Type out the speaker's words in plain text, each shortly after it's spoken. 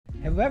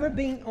Have you ever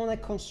been on a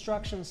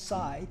construction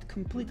site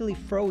completely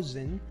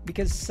frozen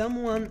because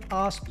someone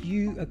asked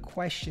you a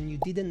question you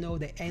didn't know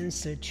the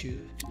answer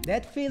to?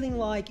 That feeling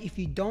like if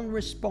you don't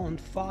respond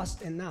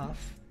fast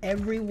enough,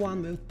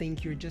 everyone will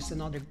think you're just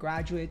another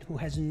graduate who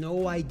has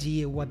no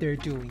idea what they're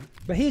doing.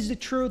 But here's the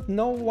truth,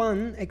 no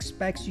one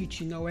expects you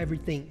to know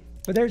everything.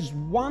 But there's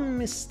one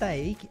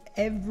mistake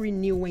every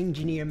new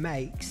engineer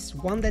makes,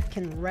 one that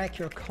can wreck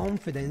your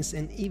confidence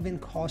and even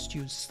cost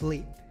you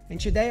sleep. And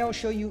today I'll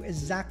show you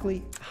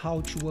exactly how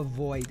to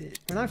avoid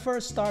it. When I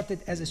first started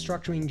as a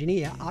structural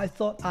engineer, I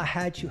thought I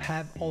had to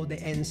have all the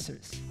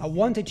answers. I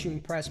wanted to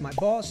impress my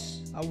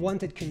boss. I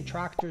wanted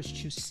contractors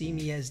to see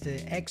me as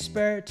the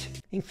expert.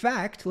 In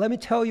fact, let me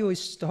tell you a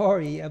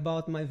story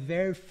about my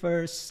very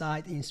first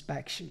site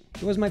inspection.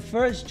 It was my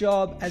first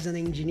job as an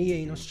engineer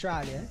in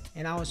Australia,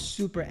 and I was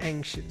super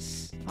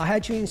anxious. I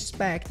had to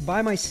inspect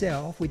by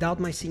myself,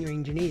 without my senior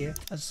engineer,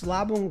 a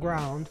slab on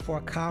ground for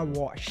a car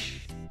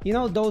wash. You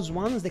know those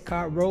ones the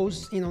car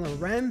rolls in on a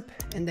ramp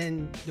and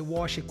then the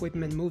wash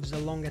equipment moves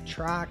along a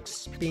track,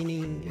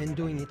 spinning and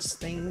doing its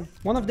thing?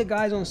 One of the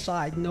guys on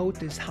site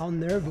noticed how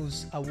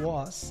nervous I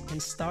was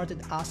and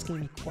started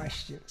asking me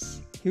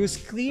questions. He was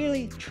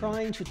clearly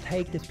trying to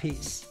take the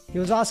piss. He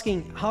was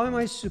asking, how am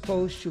I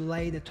supposed to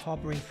lay the top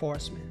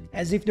reinforcement?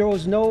 As if there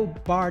was no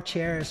bar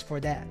chairs for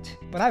that.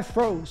 But I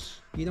froze.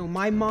 You know,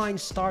 my mind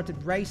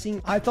started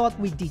racing. I thought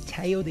we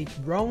detailed it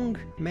wrong.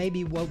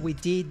 Maybe what we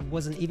did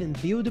wasn't even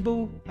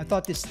buildable. I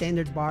thought the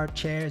standard bar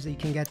chairs that you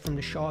can get from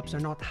the shops are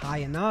not high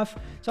enough.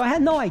 So I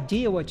had no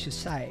idea what to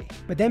say.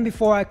 But then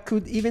before I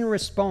could even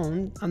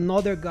respond,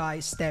 another guy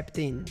stepped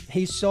in.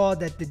 He saw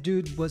that the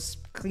dude was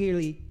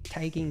clearly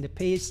taking the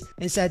piss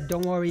and said,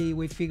 don't worry,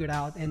 we figured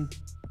out, and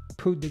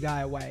put the guy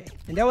away.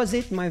 And that was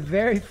it, my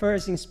very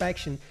first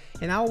inspection.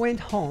 And I went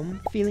home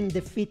feeling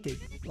defeated,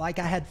 like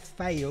I had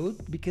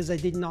failed because I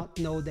did not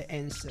know the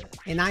answer.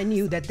 And I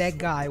knew that that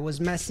guy was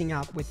messing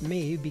up with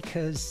me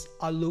because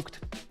I looked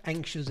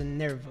anxious and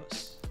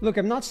nervous. Look,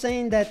 I'm not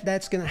saying that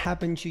that's gonna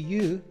happen to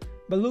you,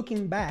 but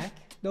looking back,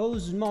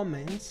 those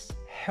moments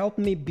helped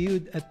me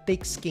build a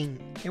thick skin.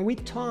 And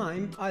with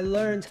time, I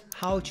learned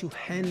how to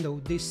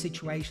handle these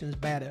situations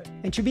better.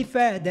 And to be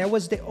fair, that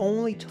was the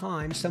only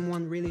time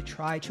someone really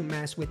tried to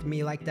mess with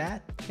me like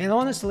that. And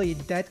honestly,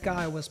 that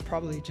guy was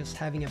probably just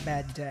having a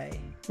bad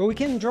day. But we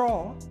can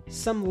draw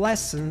some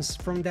lessons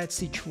from that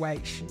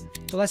situation.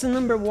 So lesson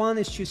number one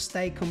is to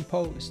stay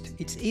composed.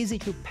 It's easy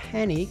to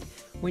panic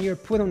when you're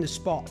put on the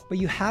spot, but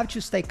you have to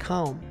stay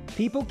calm.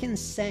 People can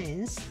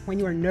sense when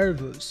you are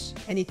nervous,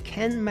 and it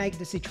can make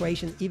the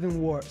situation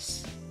even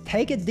worse.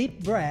 Take a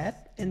deep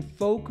breath and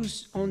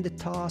focus on the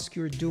task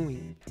you're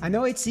doing. I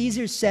know it's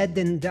easier said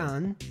than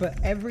done, but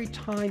every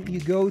time you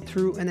go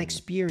through an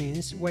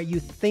experience where you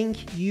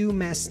think you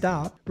messed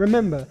up,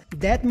 remember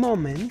that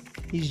moment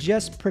is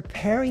just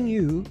preparing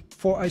you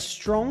for a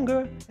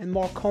stronger and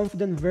more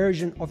confident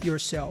version of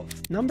yourself.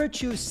 Number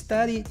two,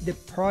 study the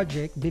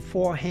project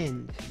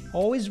beforehand.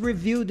 Always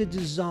review the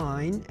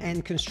design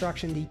and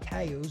construction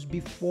details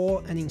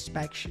before an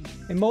inspection.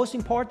 And most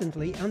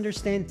importantly,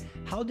 understand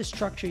how the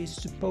structure is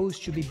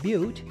supposed to be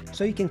built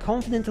so you can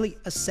confidently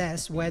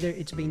assess whether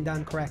it's being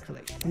done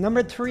correctly. And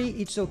number three,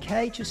 it's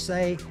okay to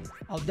say,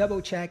 I'll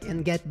double check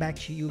and get back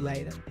to you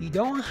later. You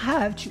don't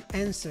have to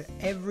answer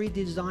every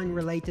design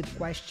related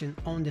question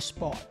on the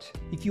spot.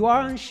 If you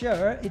are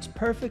unsure, it's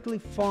perfectly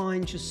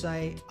fine to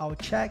say, I'll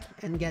check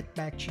and get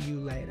back to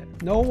you later.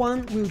 No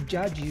one will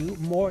judge you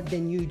more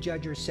than you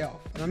judge yourself.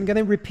 And I'm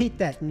gonna repeat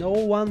that. No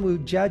one will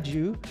judge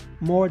you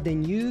more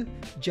than you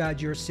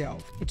judge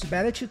yourself. It's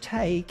better to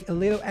take a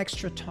little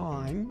extra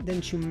time than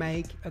to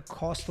make a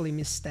costly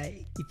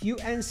mistake. If you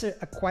answer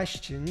a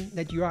question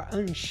that you are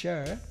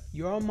unsure,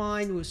 your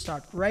mind will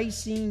start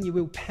racing, you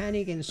will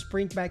panic and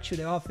sprint back to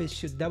the office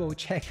to double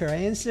check your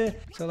answer.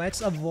 So let's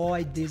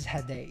avoid this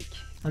headache.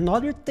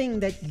 Another thing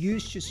that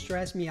used to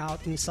stress me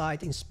out in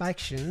site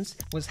inspections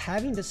was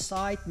having the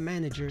site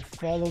manager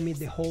follow me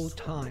the whole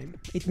time.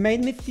 It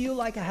made me feel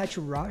like I had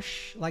to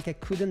rush, like I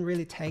couldn't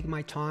really take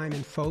my time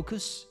and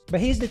focus.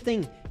 But here's the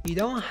thing, you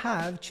don't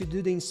have to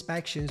do the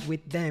inspections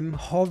with them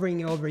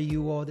hovering over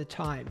you all the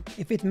time.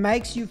 If it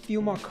makes you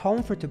feel more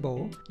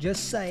comfortable,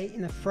 just say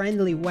in a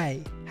friendly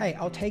way, hey,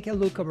 I'll take a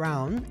look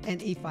around,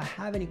 and if I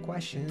have any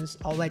questions,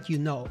 I'll let you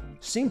know.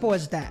 Simple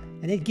as that.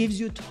 And it gives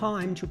you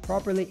time to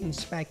properly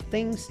inspect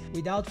things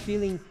without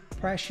feeling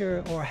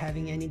pressure or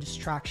having any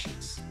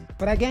distractions.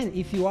 But again,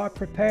 if you are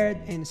prepared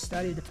and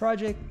study the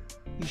project,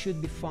 you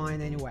should be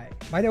fine anyway.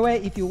 By the way,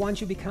 if you want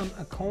to become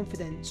a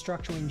confident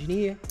structural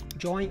engineer,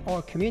 join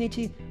our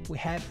community. We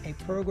have a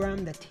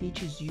program that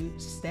teaches you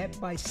step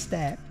by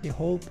step the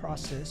whole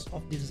process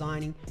of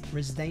designing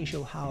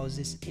residential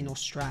houses in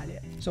Australia.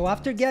 So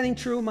after getting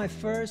through my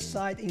first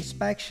site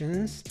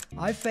inspections,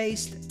 I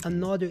faced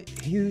another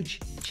huge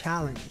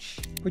challenge,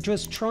 which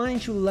was trying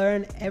to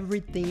learn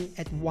everything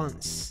at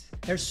once.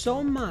 There's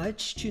so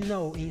much to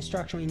know in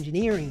structural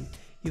engineering.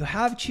 You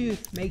have to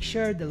make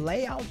sure the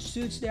layout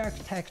suits the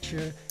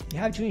architecture. You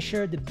have to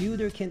ensure the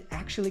builder can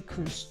actually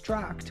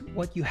construct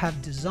what you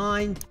have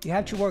designed. You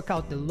have to work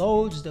out the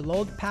loads, the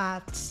load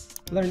paths,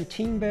 learn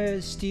timber,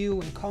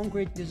 steel, and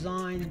concrete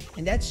design.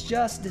 And that's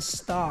just the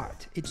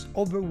start. It's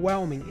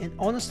overwhelming. And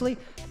honestly,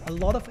 a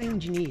lot of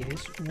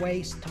engineers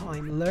waste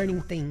time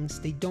learning things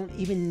they don't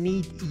even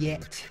need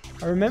yet.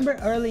 I remember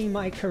early in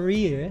my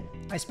career,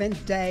 I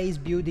spent days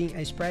building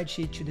a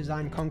spreadsheet to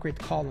design concrete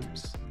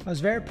columns. I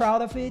was very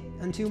proud of it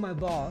until my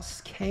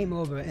boss came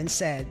over and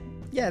said,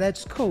 "Yeah,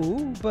 that's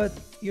cool, but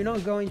you're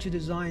not going to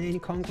design any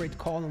concrete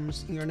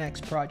columns in your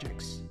next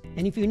projects.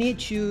 And if you need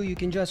to, you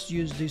can just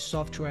use this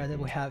software that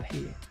we have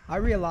here." I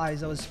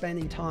realized I was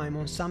spending time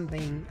on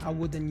something I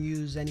wouldn't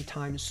use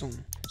anytime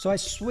soon. So I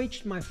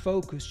switched my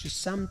focus to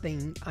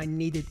something I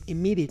needed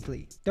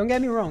immediately. Don't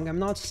get me wrong, I'm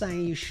not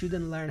saying you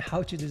shouldn't learn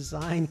how to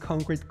design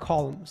concrete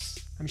columns.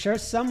 I'm sure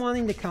someone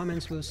in the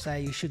comments will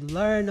say you should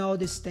learn all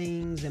these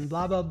things and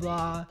blah blah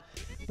blah.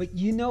 But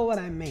you know what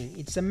I mean.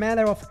 It's a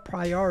matter of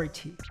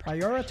priority.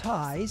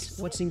 Prioritize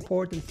what's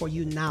important for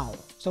you now.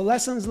 So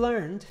lessons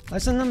learned.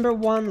 Lesson number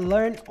 1,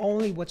 learn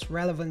only what's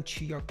relevant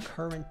to your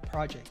current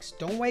projects.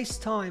 Don't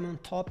waste time on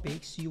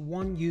topics you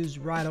won't use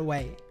right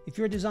away. If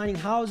you're designing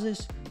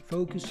houses,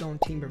 focus on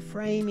timber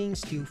framing,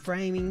 steel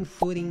framing,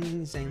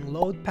 footings, and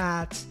load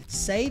paths.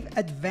 Save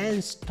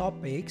advanced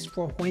topics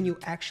for when you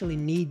actually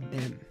need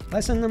them.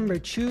 Lesson number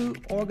 2,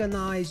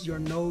 organize your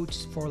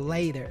notes for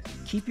later.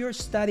 Keep your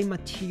study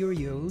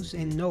materials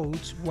and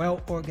notes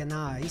well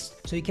organized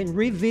so you can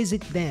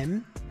revisit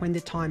them when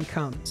the time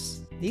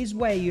comes. This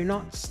way, you're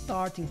not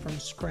starting from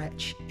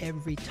scratch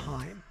every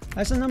time.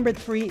 Lesson number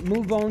 3,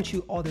 move on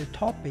to other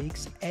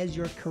topics as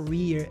your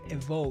career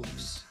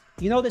evolves.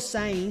 You know the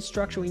saying,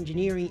 structural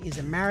engineering is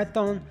a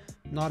marathon,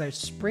 not a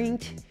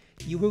sprint.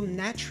 You will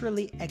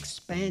naturally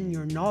expand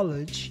your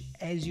knowledge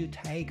as you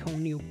take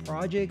on new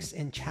projects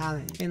and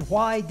challenges. And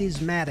why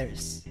this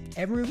matters.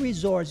 Every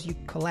resource you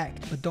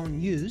collect but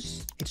don't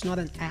use, it's not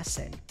an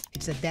asset,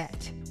 it's a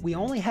debt. We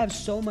only have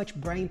so much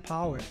brain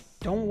power.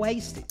 Don't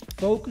waste it.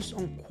 Focus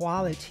on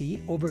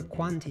quality over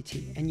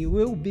quantity, and you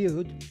will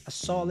build a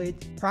solid,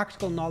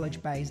 practical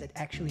knowledge base that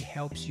actually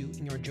helps you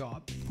in your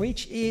job,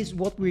 which is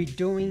what we're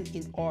doing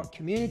in our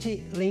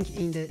community. Link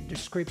in the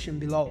description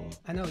below.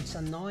 I know it's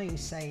annoying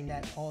saying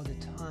that all the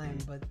time,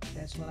 but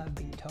that's what I've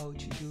been told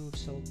to do,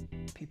 so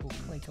people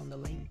click on the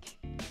link.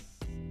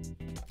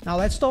 Now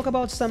let's talk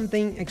about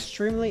something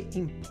extremely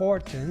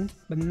important,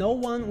 but no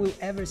one will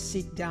ever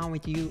sit down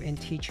with you and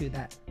teach you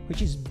that,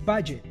 which is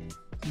budget.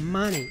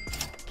 Money,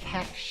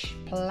 cash,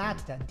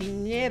 plata,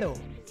 dinero,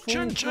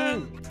 fun,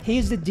 fun.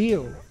 Here's the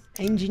deal.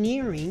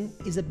 Engineering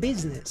is a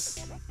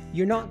business.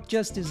 You're not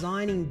just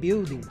designing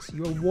buildings,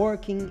 you're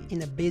working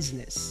in a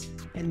business.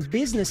 And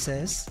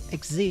businesses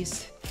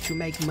exist to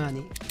make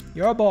money.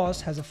 Your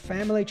boss has a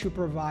family to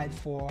provide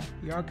for,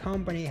 your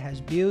company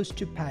has bills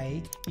to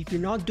pay. If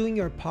you're not doing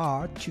your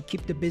part to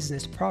keep the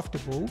business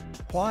profitable,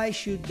 why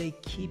should they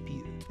keep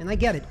you? And I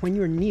get it, when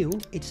you're new,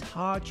 it's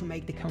hard to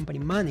make the company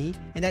money,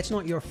 and that's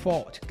not your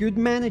fault. Good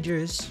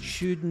managers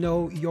should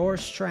know your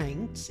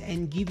strengths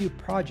and give you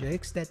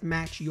projects that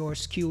match your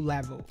skill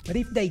level. But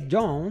if they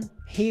don't,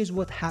 here's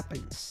what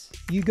happens.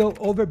 You go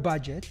over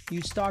budget,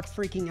 you start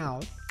freaking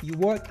out, you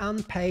work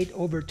unpaid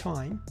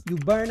overtime, you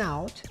burn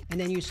out, and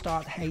then you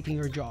start hating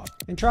your job.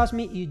 And trust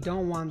me, you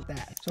don't want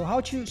that. So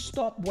how to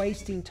stop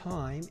wasting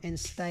time and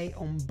stay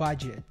on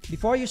budget?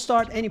 Before you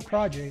start any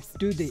project,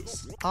 do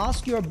this.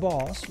 Ask your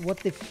boss what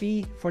the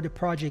fee for the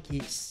project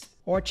is.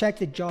 Or check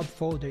the job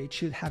folder, it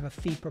should have a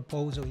fee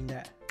proposal in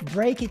there.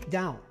 Break it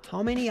down.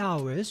 How many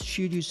hours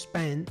should you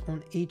spend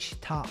on each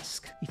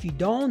task? If you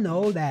don't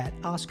know that,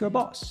 ask your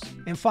boss.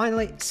 And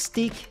finally,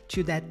 stick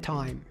to that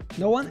time.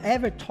 No one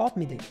ever taught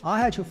me this.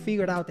 I had to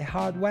figure it out the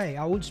hard way.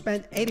 I would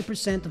spend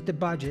 80% of the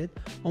budget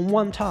on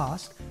one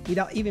task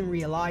without even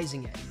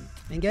realizing it.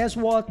 And guess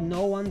what?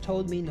 No one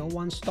told me, no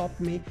one stopped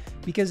me,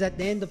 because at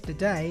the end of the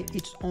day,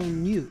 it's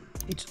on you.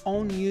 It's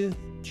on you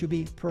to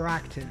be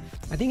proactive.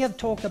 I think I've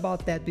talked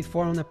about that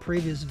before on a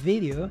previous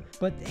video,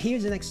 but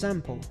here's an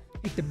example.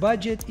 If the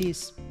budget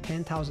is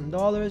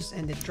 $10,000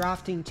 and the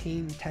drafting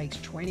team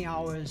takes 20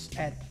 hours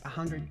at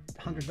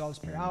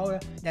 $100 per hour,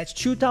 that's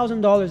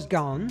 $2,000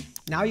 gone.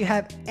 Now you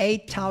have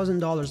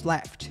 $8,000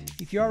 left.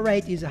 If your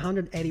rate is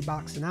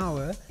 $180 an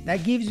hour,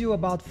 that gives you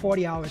about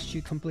 40 hours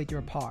to complete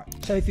your part.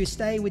 So if you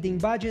stay within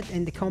budget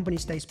and the company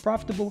stays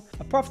profitable,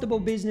 a profitable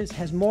business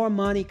has more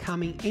money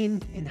coming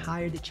in and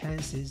higher the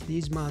chances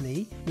this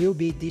money will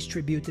be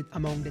distributed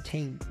among the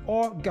team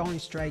or going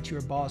straight to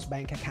your boss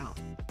bank account.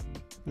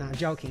 Nah,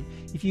 joking.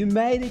 If you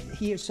made it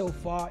here so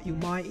far, you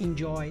might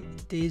enjoy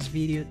this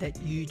video that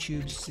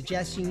YouTube's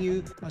suggesting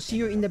you. I'll see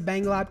you in the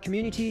Bang Lab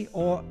community,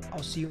 or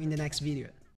I'll see you in the next video.